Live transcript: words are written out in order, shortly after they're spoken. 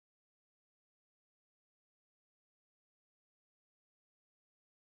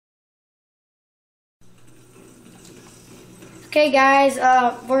Okay, guys,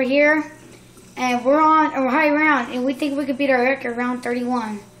 we're here, and we're on a high round, and we think we could beat our record, round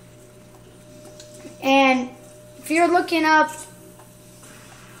 31. And if you're looking up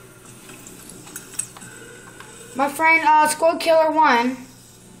my friend Squad Killer 1,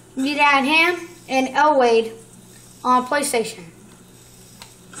 you need to add him and Elwade on PlayStation.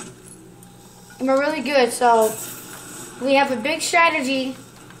 And we're really good, so we have a big strategy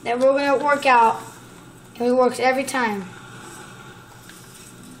that we're going to work out, and it works every time.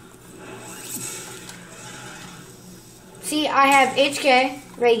 See, I have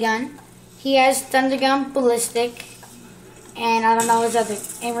HK, ray gun. He has thunder gun, ballistic, and I don't know his other,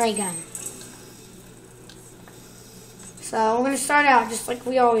 and ray gun. So we're going to start out just like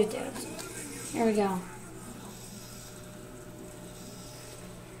we always do. Here we go.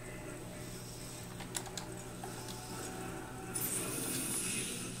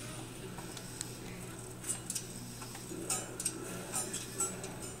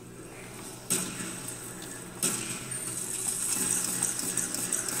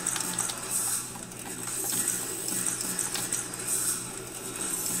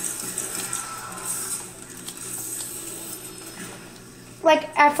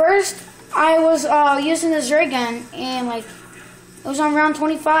 Like, at first, I was using this ray gun, and, like, it was on round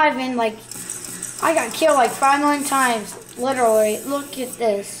 25, and, like, I got killed, like, 5 million times. Literally. Look at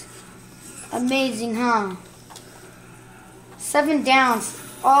this. Amazing, huh? 7 downs,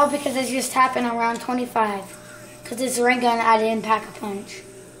 all because it just happened on round 25. Because this ray gun, I didn't pack a punch.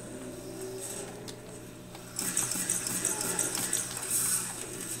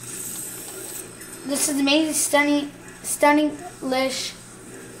 This is amazing, stunning lish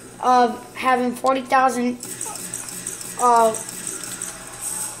of having 40,000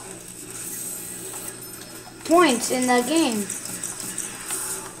 points in the game.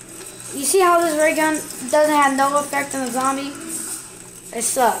 You see how this ray gun doesn't have no effect on the zombie? It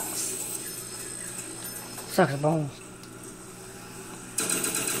sucks. Sucks bones.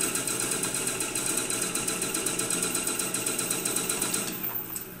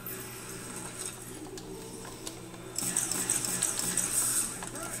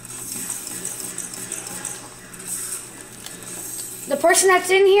 The person that's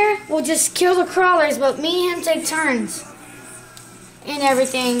in here will just kill the crawlers, but me and him take turns and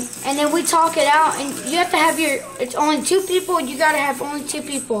everything. And then we talk it out, and you have to have it's only 2 people, you gotta have only 2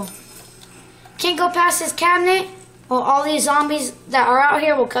 people. Can't go past this cabinet, or all these zombies that are out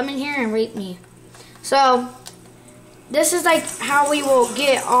here will come in here and rape me. So, this is like how we will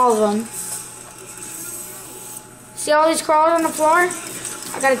get all of them. See all these crawlers on the floor?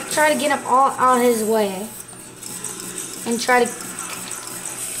 I gotta try to get them all out of his way. And try to...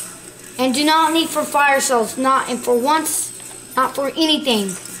 And do not need for fire cells, not and for once, not for anything.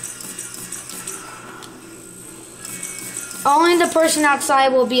 Only the person outside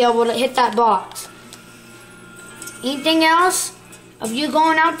will be able to hit that box. Anything else, of you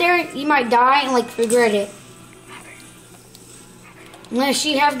going out there, you might die and like regret it. Unless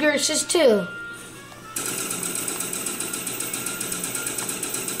you have glitches too.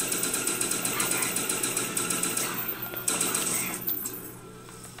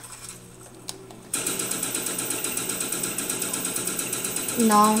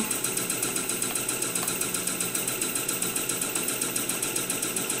 No.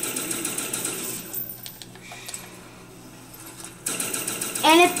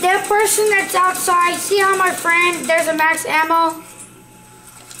 And if that person that's outside, see how my friend, there's a max ammo?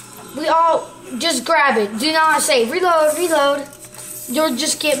 We all just grab it. Do not say reload, reload. You'll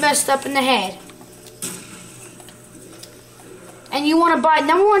just get messed up in the head. And you want to buy,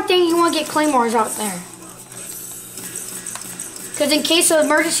 number one thing, you want to get claymores out there. Because in case of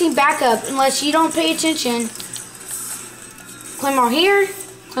emergency backup, unless you don't pay attention, claymore here,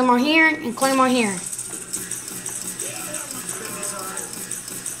 and claymore here.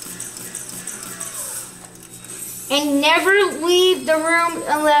 And never leave the room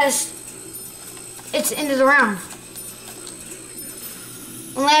unless it's the end of the round.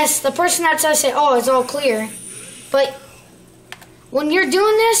 Unless the person outside says, oh, it's all clear. But when you're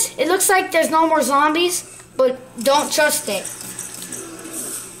doing this, it looks like there's no more zombies, but don't trust it.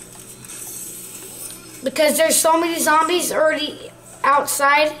 Because there's so many zombies already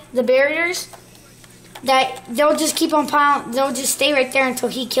outside the barriers that they'll just keep on piling, they'll just stay right there until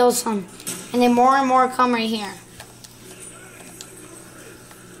he kills them. And then more and more come right here.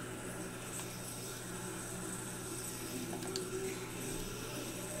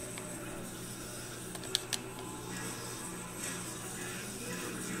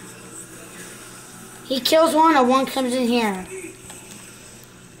 He kills one or one comes in here.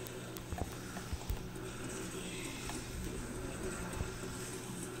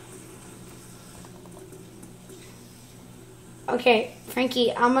 Okay,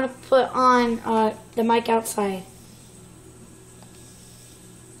 Frankie, I'm gonna put on the mic outside.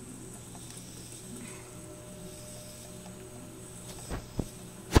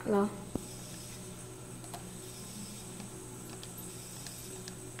 Hello?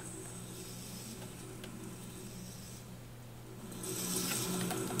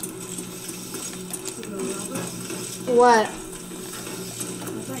 What?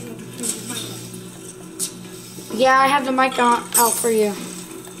 Yeah, I have the mic on out for you. Okay.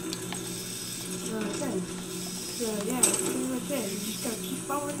 So yeah, that's pretty much it. You just gotta keep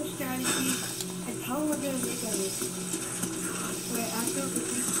following the strategy and tell them we're gonna make it. Wait, after the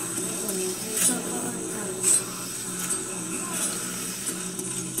start following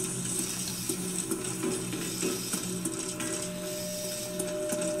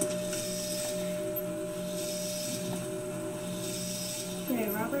Okay,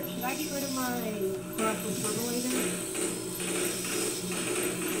 Robert, should I get rid of my colossal fertilizer?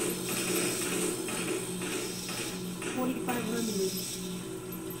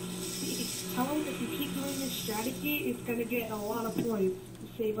 4,500. Tell them if you keep doing this strategy, it's gonna get a lot of points to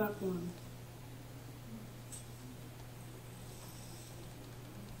save up on.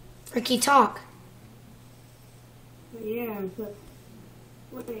 Frankie, talk. But yeah, so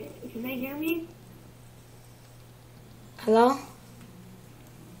wait, can they hear me? Hello?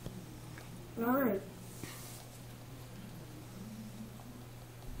 Robert.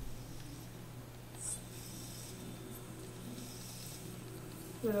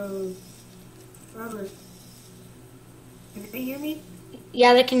 So, Robert, can they hear me?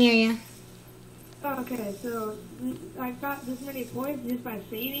 Yeah, they can hear you. Oh, okay, so I got this many points just by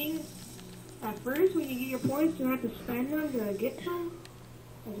saving. At first, when you get your points, you have to spend them to get them.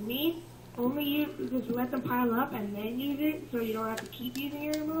 As me, only you just let them pile up and then use it, so you don't have to keep using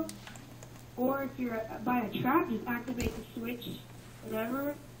your ammo. Or if you're by a trap, just activate the switch,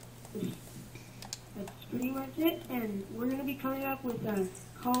 whatever. That's pretty much it. And we're gonna be coming up with a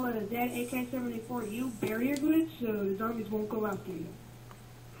Call It a Dead AK-74U barrier glitch, so the zombies won't go after you.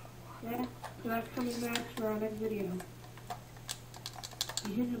 Yeah, so that's coming next for our next video.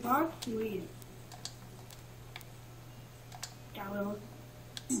 You hit the box, you eat it. Got a little.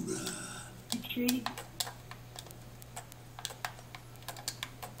 You trade.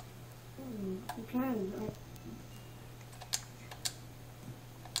 Because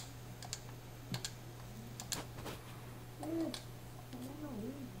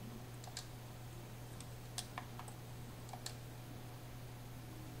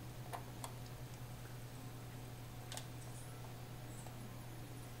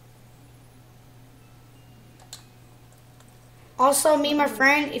Also, me and my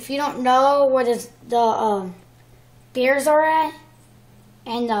friend, if you don't know where the beers are at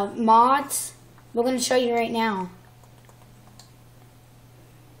and the mods, we're going to show you right now.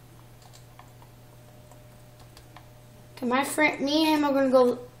 Okay, my friend, me and him are going to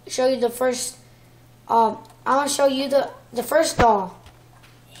go show you the first, I'm going to show you the first doll.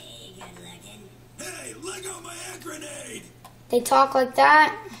 Hey, good looking. Hey, let go my hand grenade! They talk like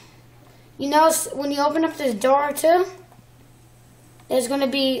that. You know, when you open up this door too, there's going to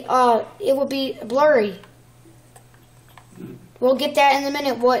be, it will be blurry. We'll get that in a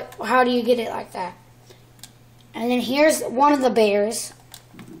minute. How do you get it like that? And then here's one of the bears.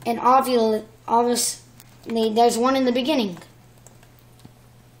 And obviously, there's one in the beginning.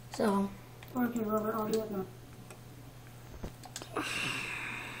 So. okay, Robert, I'll do it now.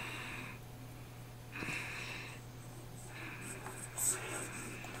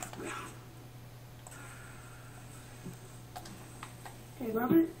 Okay,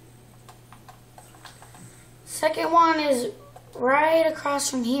 Robert? Second one is right across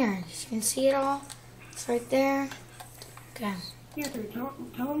from here. You can see it all. It's right there. Okay. Here, tell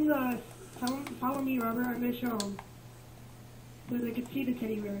them follow me, Robert. I'm gonna show them. So they can see the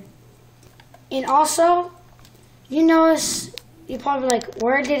teddy bear. And also, you notice, you're probably like,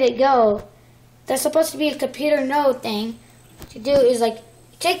 where did it go? That's supposed to be a computer node thing. What you do is like,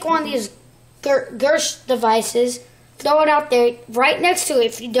 take one of these Gersh devices, throw it out there right next to it.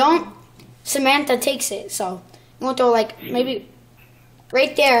 If you don't, Samantha takes it. So you want to throw like maybe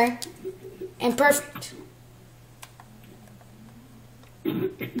right there, and perfect.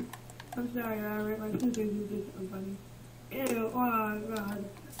 I'm sorry, Robert. My sister did this so funny. Ew, oh god.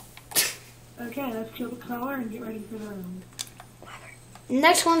 Okay, let's kill the color and get ready for the round.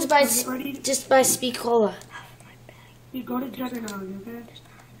 Next one's by just by Speakola. You go to Juggernaut, okay?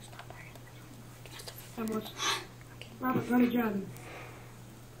 Almost. Robert, go to Jug.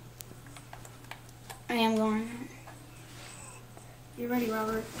 I am going. You ready,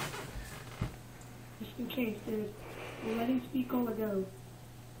 Robert? Just in case, dude. We're letting Speed Cola go.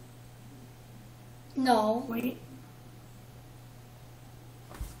 No. Wait.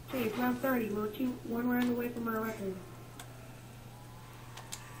 Okay, it's round 30. We're one round away from our record.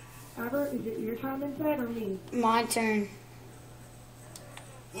 Albert, is it your time inside or me? My turn.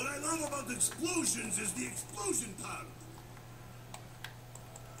 What I love about the explosions is the explosion part.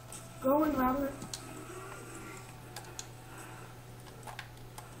 Go in, Robert.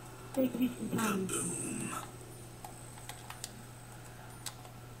 Take decent time. Boom.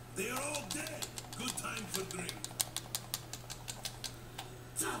 They are all dead. Good time for drink.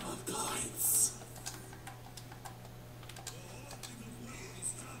 Double points.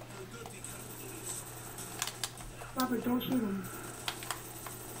 Robert, don't shoot him.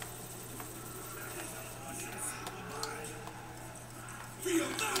 Feel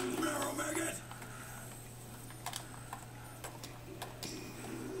that, barrel maggot!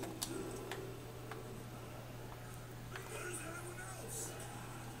 Where's everyone else?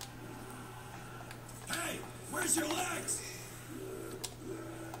 Hey, where's your legs?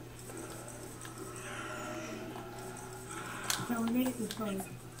 So we made it this far.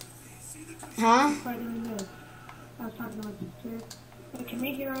 Huh? By doing this. I was talking to my sister. Hey, can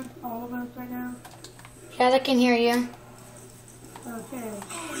they hear us, all of us right now? Yeah, they can hear you. Okay.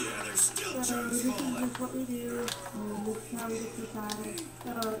 Oh yeah, there's still So germs this is falling. just what we do, and this is how we get decided.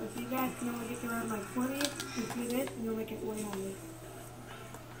 So if you guys can only get to around like 20, just do this, and you'll make it way harder.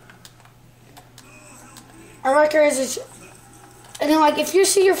 Our record is, and then like if you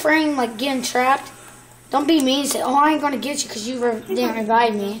see your friend like getting trapped, don't be mean and say, "Oh, I ain't gonna get you because you didn't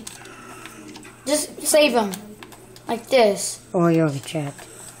revive me." Just save him, like this. Or you'll be trapped.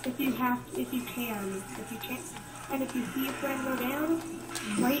 If you can, if you can't, and if you see a friend go down,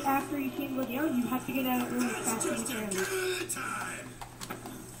 right after you see him go down, you have to get out of the room as fast as you can. Good time.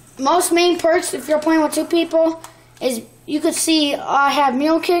 Most main perks if you're playing with two people is you could see I have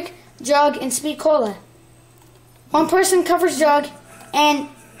Mule Kick, Jug, and Speed Cola. One person covers Jug, and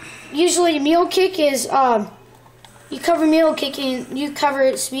usually Mule Kick is you cover Mule Kick and you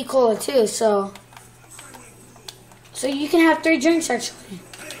cover Speed Cola too. So you can have 3 drinks actually.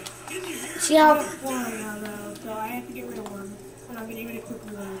 See I how? have 4 right now though, so I have to get rid of 1, and I'm getting rid of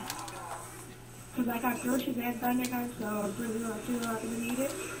quickly one. Because I got groceries and thunder guns, so I'm pretty not gonna need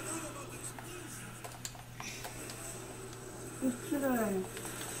it. Just to the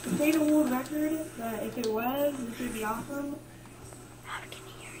state of world record, that if it was, this would be awesome. How can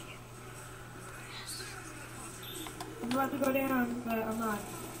he hear you? I'm about to go down, but I'm not.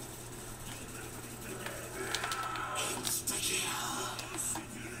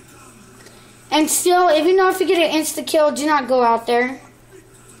 And still, if you know if you get an insta kill, do not go out there.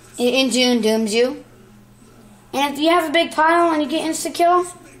 In June dooms you. And if you have a big pile and you get insta kill,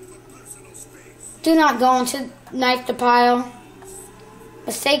 do not go into knife the pile.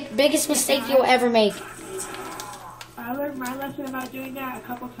 Biggest mistake you'll ever make. I learned my lesson about doing that a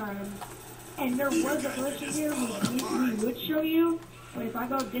couple times. And there was a glitch in here we would show you, but if I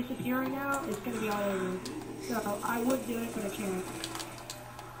go disappearing now, it's going to be all over. So I would do it, but I can't.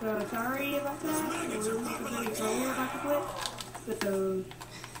 So sorry about that. We were making earlier about the glitch. So,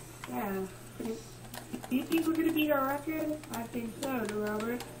 yeah. Do you think we're going to beat our record? I think so,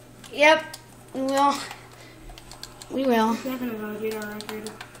 Robert. Yep, we will. We will. We're definitely going to beat our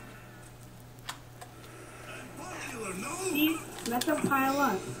record. See, let them pile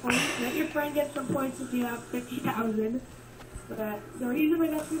up. Let your friend get some points if you have 50,000. But the reason I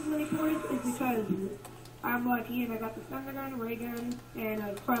got this many points is because I'm lucky and I got the thunder gun, ray gun, and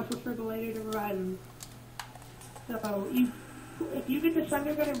a cross defibrillator to revive him. So if you get the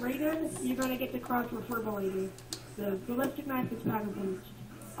thunder gun and ray gun, you're gonna get the cross defibrillator. The ballistic knife is pack a punch.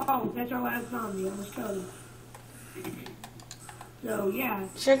 Oh, that's our last zombie. I almost killed him. So yeah.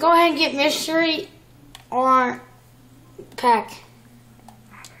 So go ahead and get mystery or pack.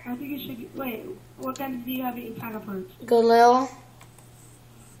 I think you should. Wait, what gun do you have in pack a punch? Go Lil.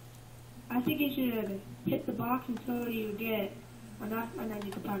 I think you should hit the box until you get enough, and then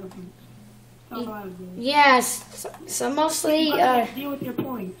you can pack a punch. That's all I was doing. Yes. So mostly. Deal with your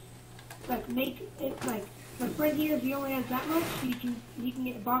points. Like make it like my friend here. If he only has that much, he can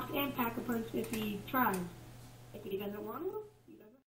get box and pack a punch if he tries. If he doesn't want to,